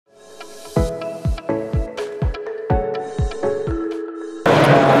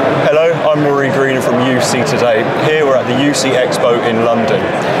UC today. Here we're at the UC Expo in London.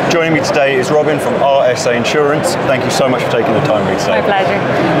 Joining me today is Robyn from RSA Insurance. Thank you so much for taking the time with me today. My pleasure.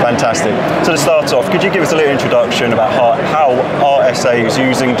 Fantastic. So to start off, could you give us a little introduction about how RSA is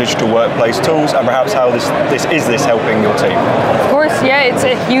using digital workplace tools and perhaps how this is helping your team? Of course, yeah, it's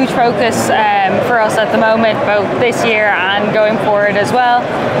a huge focus for us at the moment, both this year and going forward as well.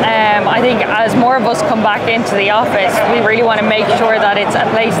 I think as more of us come back into the office, we really want to make sure that it's a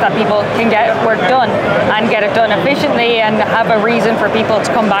place that people can get work done and get it done efficiently and have a reason for people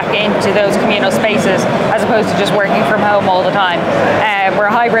to come back into those communal spaces as opposed to just working from home all the time. We're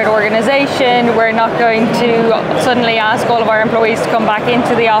a hybrid organisation. We're not going to suddenly ask all of our employees to come back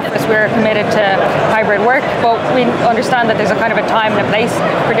into the office. We're committed to hybrid work, but we understand that there's a kind of a time and a place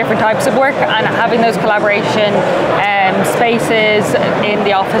for different types of work, and having those collaboration spaces in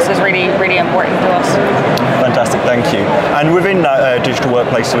the office is really, really important to us. Fantastic, thank you. And within that digital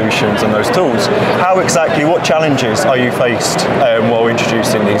workplace solutions and those tools, what challenges are you faced while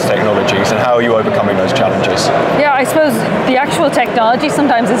introducing these technologies, and how are you overcoming those challenges? Yeah, I suppose the actual technology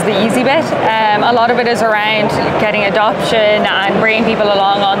sometimes is the easy bit. A lot of it is around getting adoption and bringing people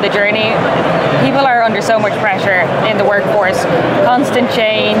along on the journey. People are under so much pressure in the workforce, constant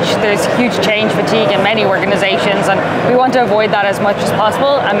change, there's huge change fatigue in many organizations, and we want to avoid that as much as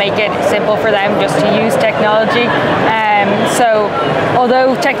possible and make it simple for them just to use technology. So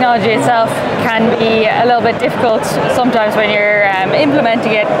although technology itself can be a little bit difficult sometimes when you're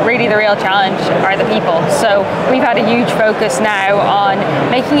implementing it, really the real challenge are the people. So we've had a huge focus now on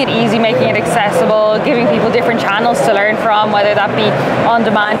making it easy, making it accessible, giving people different channels to learn from, whether that be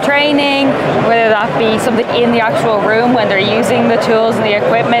on-demand training, whether that be something in the actual room when they're using the tools and the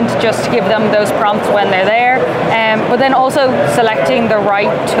equipment, just to give them those prompts when they're there. But then also selecting the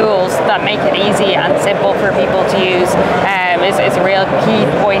right tools that make it easy and simple for people to use is a real key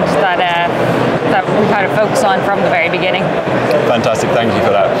point that we kind of focus on from the very beginning. Fantastic, thank you for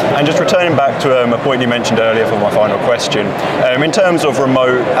that. And just returning back to a point you mentioned earlier for my final question, in terms of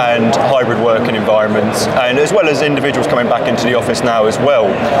remote and hybrid working environments, and as well as individuals coming back into the office now as well,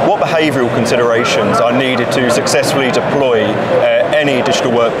 what behavioural considerations are needed to successfully deploy any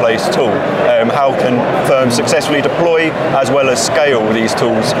digital workplace tool? How can firms successfully deploy as well as scale these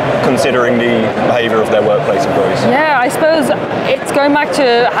tools considering the behaviour of their workplace employees? Yeah, I suppose it's going back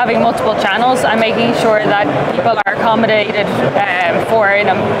to having multiple channels and making sure that people are accommodated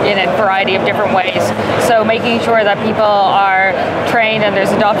in a variety of different ways. So making sure that people are trained and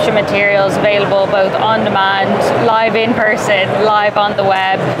there's adoption materials available both on demand, live in person, live on the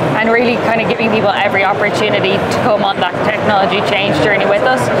web, and really kind of giving people every opportunity to come on that technology change journey with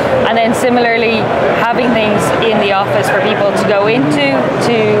us. And then similarly, having things in the office for people to go into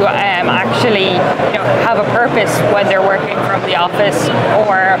to actually have a purpose when they're working from the office,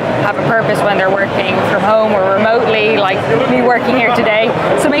 or have a purpose when they're working from home or remotely, like me working here today.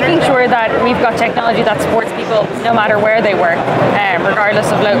 So making sure that we've got technology that supports people no matter where they work, regardless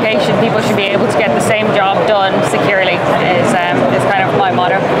of location. People should be able to get the same job done securely is kind of my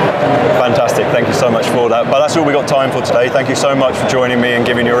motto. Fantastic, thank you so much for that. But that's all we got time for today. Thank you so much for joining me and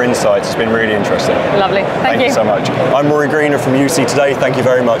giving your insights. It's been really interesting. Lovely, thank you so much. I'm Rory from UC today. Thank you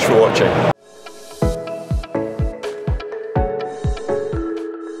very much for watching.